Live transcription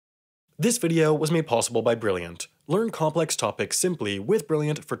This video was made possible by Brilliant. Learn complex topics simply with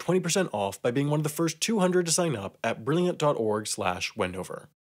Brilliant for 20% off by being one of the first 200 to sign up at brilliant.org/Wendover.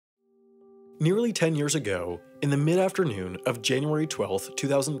 Nearly 10 years ago, in the mid-afternoon of January 12,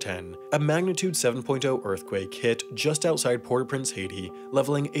 2010, a magnitude 7.0 earthquake hit just outside Port-au-Prince, Haiti,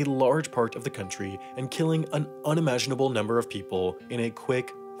 leveling a large part of the country and killing an unimaginable number of people in a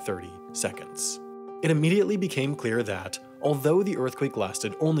quick 30 seconds. It immediately became clear that, although the earthquake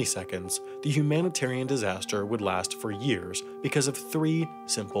lasted only seconds, the humanitarian disaster would last for years because of three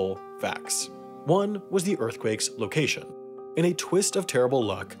simple facts. One was the earthquake's location. In a twist of terrible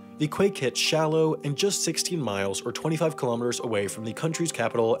luck, the quake hit shallow and just 16 miles or 25 kilometers away from the country's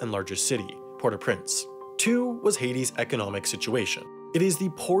capital and largest city, Port-au-Prince. Two was Haiti's economic situation. It is the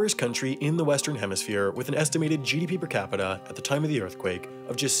poorest country in the Western Hemisphere with an estimated GDP per capita at the time of the earthquake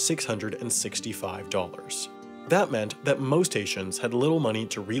of just $665. That meant that most Haitians had little money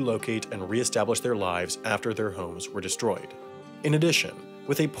to relocate and reestablish their lives after their homes were destroyed. In addition,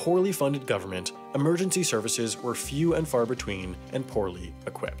 with a poorly funded government, emergency services were few and far between and poorly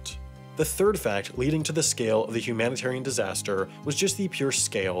equipped. The third fact leading to the scale of the humanitarian disaster was just the pure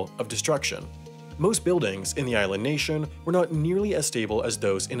scale of destruction. Most buildings in the island nation were not nearly as stable as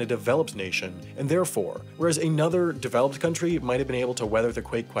those in a developed nation, and therefore, whereas another developed country might have been able to weather the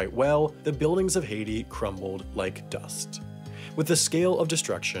quake quite well, the buildings of Haiti crumbled like dust. With the scale of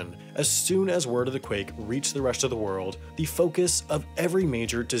destruction, as soon as word of the quake reached the rest of the world, the focus of every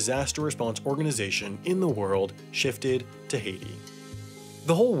major disaster response organization in the world shifted to Haiti.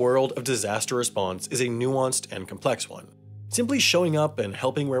 The whole world of disaster response is a nuanced and complex one. Simply showing up and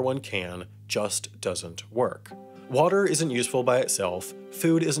helping where one can just doesn't work. Water isn't useful by itself,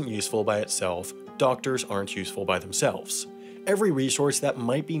 food isn't useful by itself, doctors aren't useful by themselves. Every resource that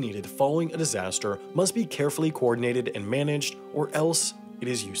might be needed following a disaster must be carefully coordinated and managed, or else it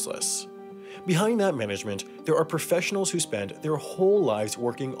is useless. Behind that management, there are professionals who spend their whole lives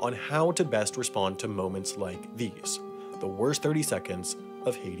working on how to best respond to moments like these, the worst 30 seconds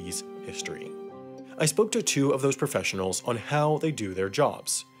of Haiti's history. I spoke to two of those professionals on how they do their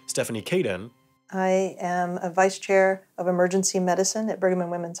jobs. Stephanie Caden. I am a vice chair of emergency medicine at Brigham and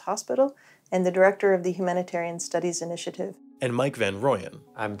Women's Hospital and the director of the Humanitarian Studies Initiative. And Mike Van Royen.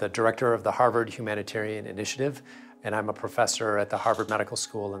 I'm the director of the Harvard Humanitarian Initiative, and I'm a professor at the Harvard Medical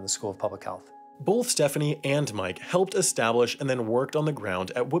School and the School of Public Health. Both Stephanie and Mike helped establish and then worked on the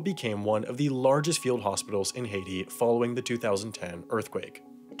ground at what became one of the largest field hospitals in Haiti following the 2010 earthquake.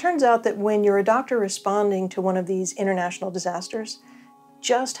 It turns out that when you're a doctor responding to one of these international disasters,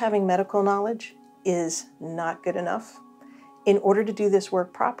 just having medical knowledge is not good enough. In order to do this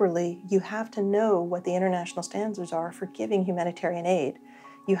work properly, you have to know what the international standards are for giving humanitarian aid.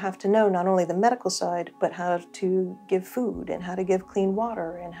 You have to know not only the medical side, but how to give food and how to give clean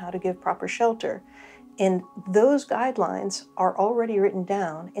water and how to give proper shelter. And those guidelines are already written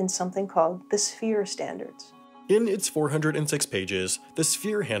down in something called the SPHERE standards. In its 406 pages, the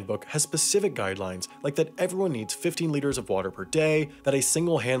SPHERE handbook has specific guidelines like that everyone needs 15 liters of water per day, that a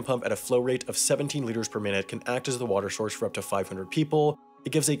single hand pump at a flow rate of 17 liters per minute can act as the water source for up to 500 people.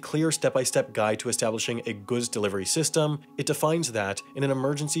 It gives a clear step-by-step guide to establishing a goods delivery system. It defines that, in an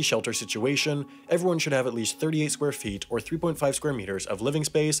emergency shelter situation, everyone should have at least 38 square feet or 3.5 square meters of living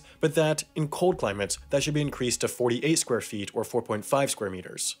space, but that, in cold climates, that should be increased to 48 square feet or 4.5 square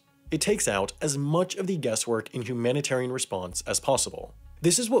meters. It takes out as much of the guesswork in humanitarian response as possible.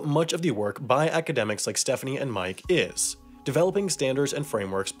 This is what much of the work by academics like Stephanie and Mike is, developing standards and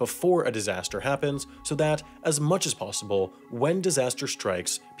frameworks before a disaster happens so that, as much as possible, when disaster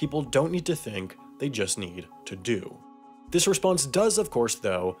strikes, people don't need to think, they just need to do. This response does, of course,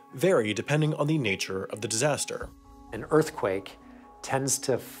 though, vary depending on the nature of the disaster. An earthquake tends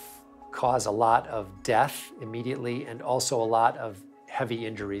to cause a lot of death immediately and also a lot of heavy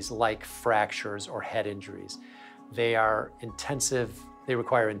injuries like fractures or head injuries. They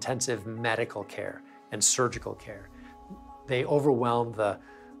require intensive medical care and surgical care. They overwhelm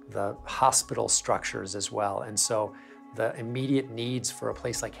the hospital structures as well. And so the immediate needs for a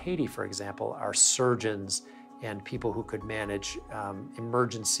place like Haiti, for example, are surgeons and people who could manage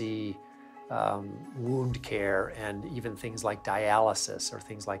emergency wound care and even things like dialysis or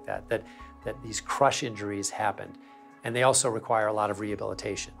things like that these crush injuries happened. And they also require a lot of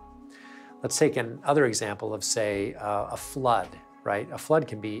rehabilitation. Let's take another example of, say, a flood, right? A flood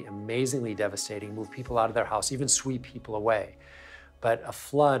can be amazingly devastating, move people out of their house, even sweep people away. But a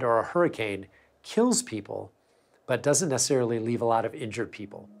flood or a hurricane kills people, but doesn't necessarily leave a lot of injured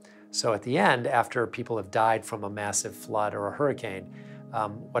people. So at the end, after people have died from a massive flood or a hurricane,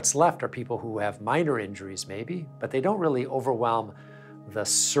 what's left are people who have minor injuries maybe, but they don't really overwhelm the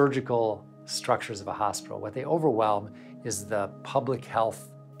surgical structures of a hospital. What they overwhelm is the public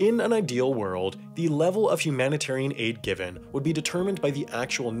health. In an ideal world, the level of humanitarian aid given would be determined by the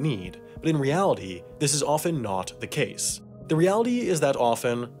actual need, but in reality, this is often not the case. The reality is that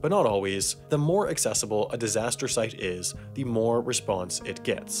often, but not always, the more accessible a disaster site is, the more response it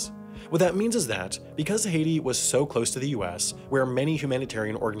gets. What that means is that, because Haiti was so close to the US, where many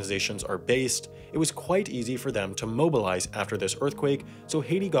humanitarian organizations are based, it was quite easy for them to mobilize after this earthquake, so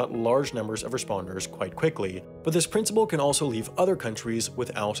Haiti got large numbers of responders quite quickly. But this principle can also leave other countries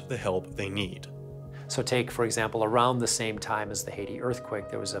without the help they need. So take, for example, around the same time as the Haiti earthquake,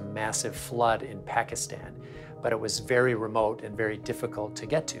 there was a massive flood in Pakistan, but it was very remote and very difficult to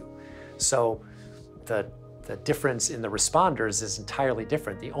get to. So the difference in the responders is entirely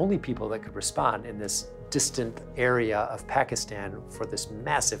different. The only people that could respond in this distant area of Pakistan for this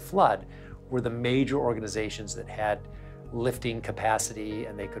massive flood were the major organizations that had lifting capacity,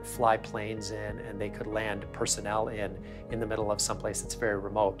 and they could fly planes in and they could land personnel in the middle of someplace that's very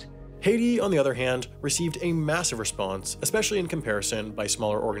remote. Haiti, on the other hand, received a massive response, especially in comparison by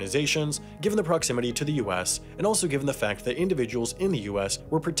smaller organizations, given the proximity to the US, and also given the fact that individuals in the US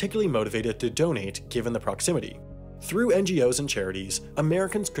were particularly motivated to donate given the proximity. Through NGOs and charities,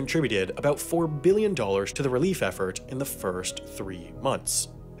 Americans contributed about $4 billion to the relief effort in the first 3 months.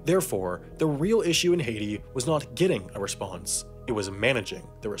 Therefore, the real issue in Haiti was not getting a response, it was managing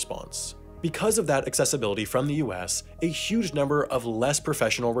the response. Because of that accessibility from the US, a huge number of less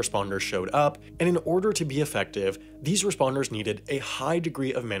professional responders showed up, and in order to be effective, these responders needed a high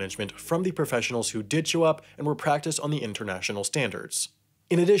degree of management from the professionals who did show up and were practiced on the international standards.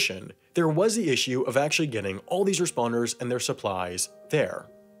 In addition, there was the issue of actually getting all these responders and their supplies there.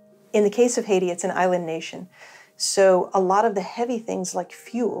 In the case of Haiti, it's an island nation, so a lot of the heavy things like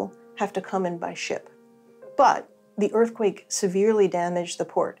fuel have to come in by ship. But the earthquake severely damaged the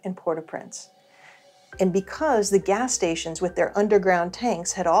port in Port-au-Prince. And because the gas stations with their underground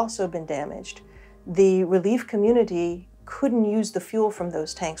tanks had also been damaged, the relief community couldn't use the fuel from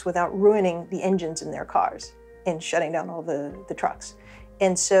those tanks without ruining the engines in their cars and shutting down all the trucks.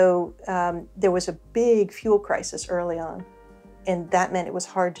 And so there was a big fuel crisis early on, and that meant it was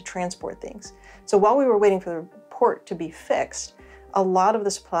hard to transport things. So while we were waiting for the port to be fixed, a lot of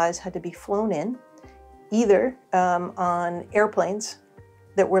the supplies had to be flown in, either on airplanes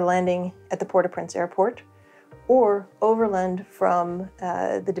that were landing at the Port-au-Prince airport or overland from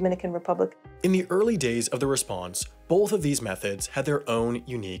the Dominican Republic. In the early days of the response, both of these methods had their own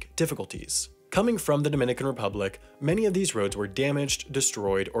unique difficulties. Coming from the Dominican Republic, many of these roads were damaged,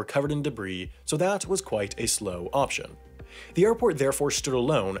 destroyed, or covered in debris, so that was quite a slow option. The airport therefore stood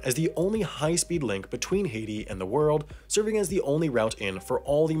alone as the only high-speed link between Haiti and the world, serving as the only route in for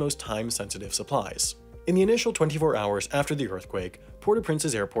all the most time-sensitive supplies. In the initial 24 hours after the earthquake,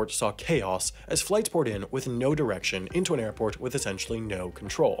 Port-au-Prince's airport saw chaos as flights poured in with no direction into an airport with essentially no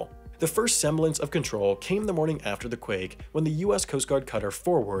control. The first semblance of control came the morning after the quake when the US Coast Guard cutter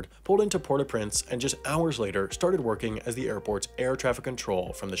Forward pulled into Port-au-Prince and just hours later started working as the airport's air traffic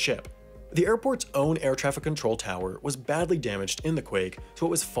control from the ship. The airport's own air traffic control tower was badly damaged in the quake, so it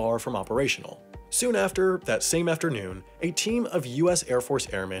was far from operational. Soon after, that same afternoon, a team of US Air Force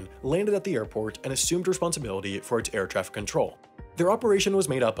airmen landed at the airport and assumed responsibility for its air traffic control. Their operation was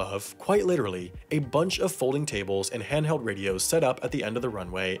made up of, quite literally, a bunch of folding tables and handheld radios set up at the end of the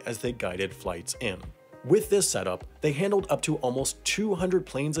runway as they guided flights in. With this setup, they handled up to almost 200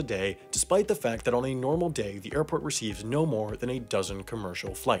 planes a day, despite the fact that on a normal day the airport receives no more than a dozen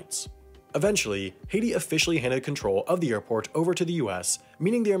commercial flights. Eventually, Haiti officially handed control of the airport over to the US,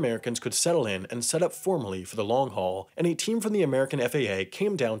 meaning the Americans could settle in and set up formally for the long haul, and a team from the American FAA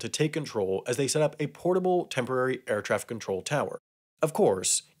came down to take control as they set up a portable temporary air traffic control tower. Of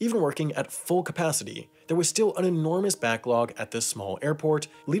course, even working at full capacity, there was still an enormous backlog at this small airport,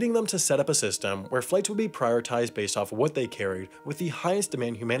 leading them to set up a system where flights would be prioritized based off what they carried, with the highest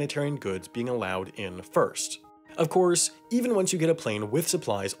demand humanitarian goods being allowed in first. Of course, even once you get a plane with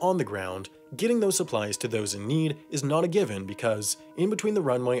supplies on the ground, getting those supplies to those in need is not a given because, in between the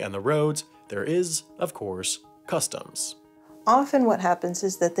runway and the roads, there is, of course, customs. Often what happens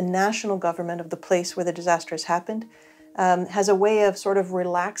is that the national government of the place where the disaster has happened has a way of sort of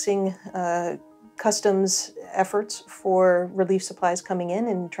relaxing customs efforts for relief supplies coming in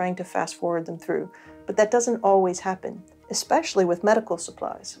and trying to fast forward them through. But that doesn't always happen, especially with medical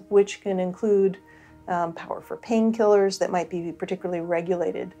supplies, which can include power for painkillers that might be particularly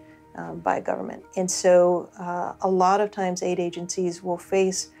regulated by government. And so a lot of times aid agencies will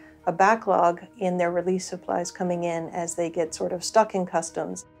face a backlog in their relief supplies coming in as they get sort of stuck in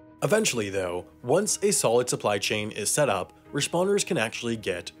customs. Eventually, though, once a solid supply chain is set up, responders can actually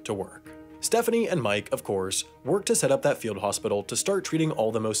get to work. Stephanie and Mike, of course, worked to set up that field hospital to start treating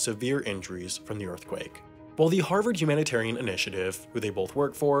all the most severe injuries from the earthquake. While the Harvard Humanitarian Initiative, who they both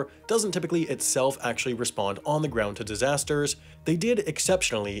work for, doesn't typically itself actually respond on the ground to disasters, they did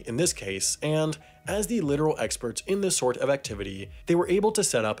exceptionally in this case, and as the literal experts in this sort of activity, they were able to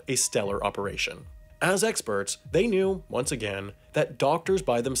set up a stellar operation. As experts, they knew, once again, that doctors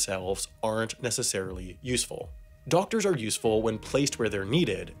by themselves aren't necessarily useful. Doctors are useful when placed where they're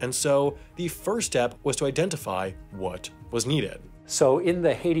needed, and so the first step was to identify what was needed. So in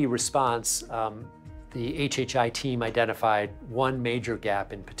the Haiti response, the HHI team identified one major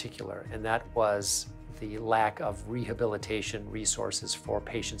gap in particular, and that was the lack of rehabilitation resources for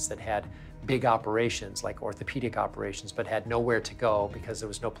patients that had big operations, like orthopedic operations, but had nowhere to go because there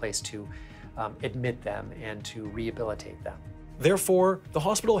was no place to admit them and to rehabilitate them. Therefore, the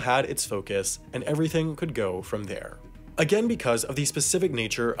hospital had its focus, and everything could go from there. Again, because of the specific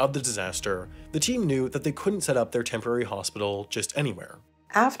nature of the disaster, the team knew that they couldn't set up their temporary hospital just anywhere.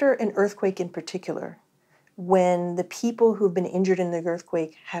 After an earthquake in particular, when the people who've been injured in the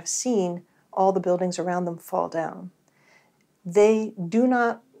earthquake have seen all the buildings around them fall down, they do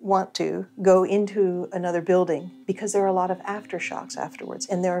not want to go into another building because there are a lot of aftershocks afterwards,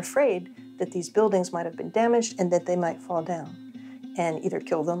 and they're afraid that these buildings might have been damaged and that they might fall down and either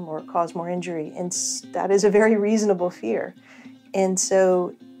kill them or cause more injury, and that is a very reasonable fear. And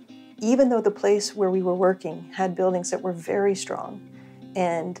so even though the place where we were working had buildings that were very strong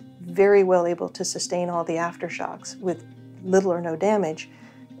and very well able to sustain all the aftershocks with little or no damage,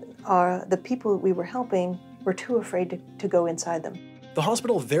 the people we were helping were too afraid to go inside them. The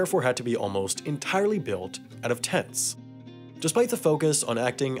hospital therefore had to be almost entirely built out of tents. Despite the focus on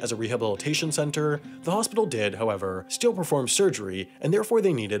acting as a rehabilitation center, the hospital did, however, still perform surgery, and therefore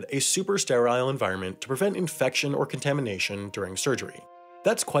they needed a super sterile environment to prevent infection or contamination during surgery.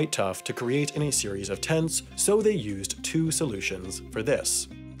 That's quite tough to create in a series of tents, so they used two solutions for this.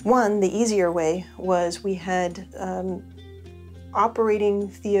 One, the easier way, was we had operating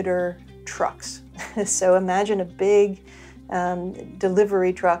theater trucks. So imagine a big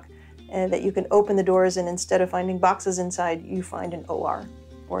delivery truck that you can open the doors, and instead of finding boxes inside, you find an OR,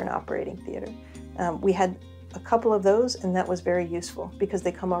 or an operating theater. We had a couple of those, and that was very useful because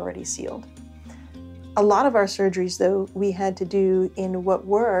they come already sealed. A lot of our surgeries, though, we had to do in what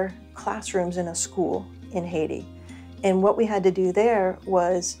were classrooms in a school in Haiti. And what we had to do there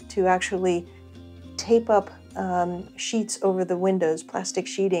was to actually tape up sheets over the windows, plastic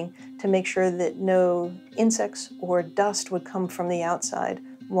sheeting, to make sure that no insects or dust would come from the outside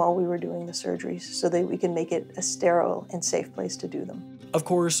while we were doing the surgeries, so that we can make it a sterile and safe place to do them. Of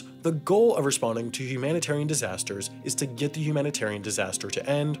course, the goal of responding to humanitarian disasters is to get the humanitarian disaster to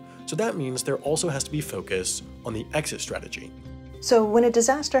end, so that means there also has to be focus on the exit strategy. So when a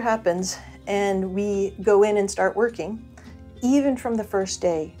disaster happens and we go in and start working, even from the first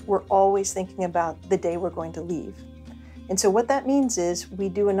day, we're always thinking about the day we're going to leave. And so what that means is we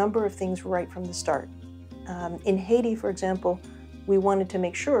do a number of things right from the start. In Haiti, for example, we wanted to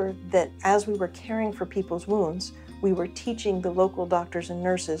make sure that as we were caring for people's wounds, we were teaching the local doctors and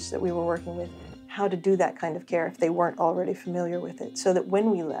nurses that we were working with how to do that kind of care if they weren't already familiar with it, so that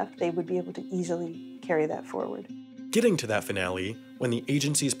when we left, they would be able to easily carry that forward. Getting to that finale, when the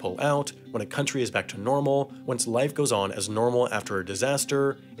agencies pull out, when a country is back to normal, once life goes on as normal after a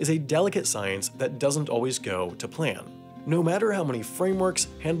disaster, is a delicate science that doesn't always go to plan. No matter how many frameworks,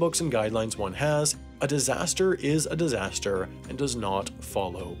 handbooks, and guidelines one has, a disaster is a disaster and does not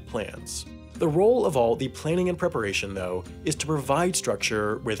follow plans. The role of all the planning and preparation, though, is to provide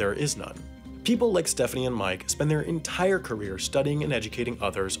structure where there is none. People like Stephanie and Mike spend their entire career studying and educating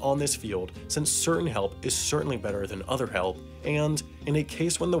others on this field, since certain help is certainly better than other help, and in a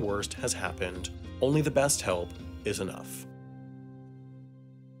case when the worst has happened, only the best help is enough.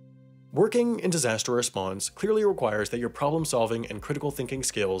 Working in disaster response clearly requires that your problem-solving and critical thinking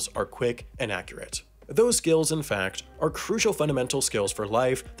skills are quick and accurate. Those skills, in fact, are crucial fundamental skills for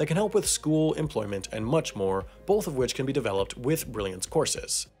life that can help with school, employment, and much more, both of which can be developed with Brilliant's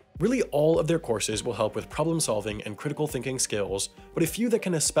courses. Really, all of their courses will help with problem-solving and critical thinking skills, but a few that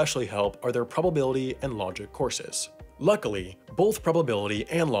can especially help are their probability and logic courses. Luckily, both probability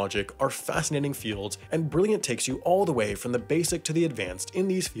and logic are fascinating fields, and Brilliant takes you all the way from the basic to the advanced in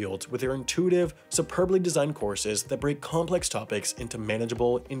these fields with their intuitive, superbly designed courses that break complex topics into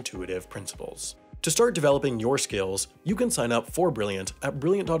manageable, intuitive principles. To start developing your skills, you can sign up for Brilliant at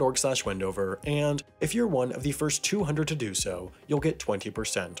brilliant.org/Wendover, and if you're one of the first 200 to do so, you'll get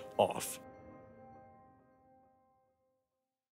 20% off.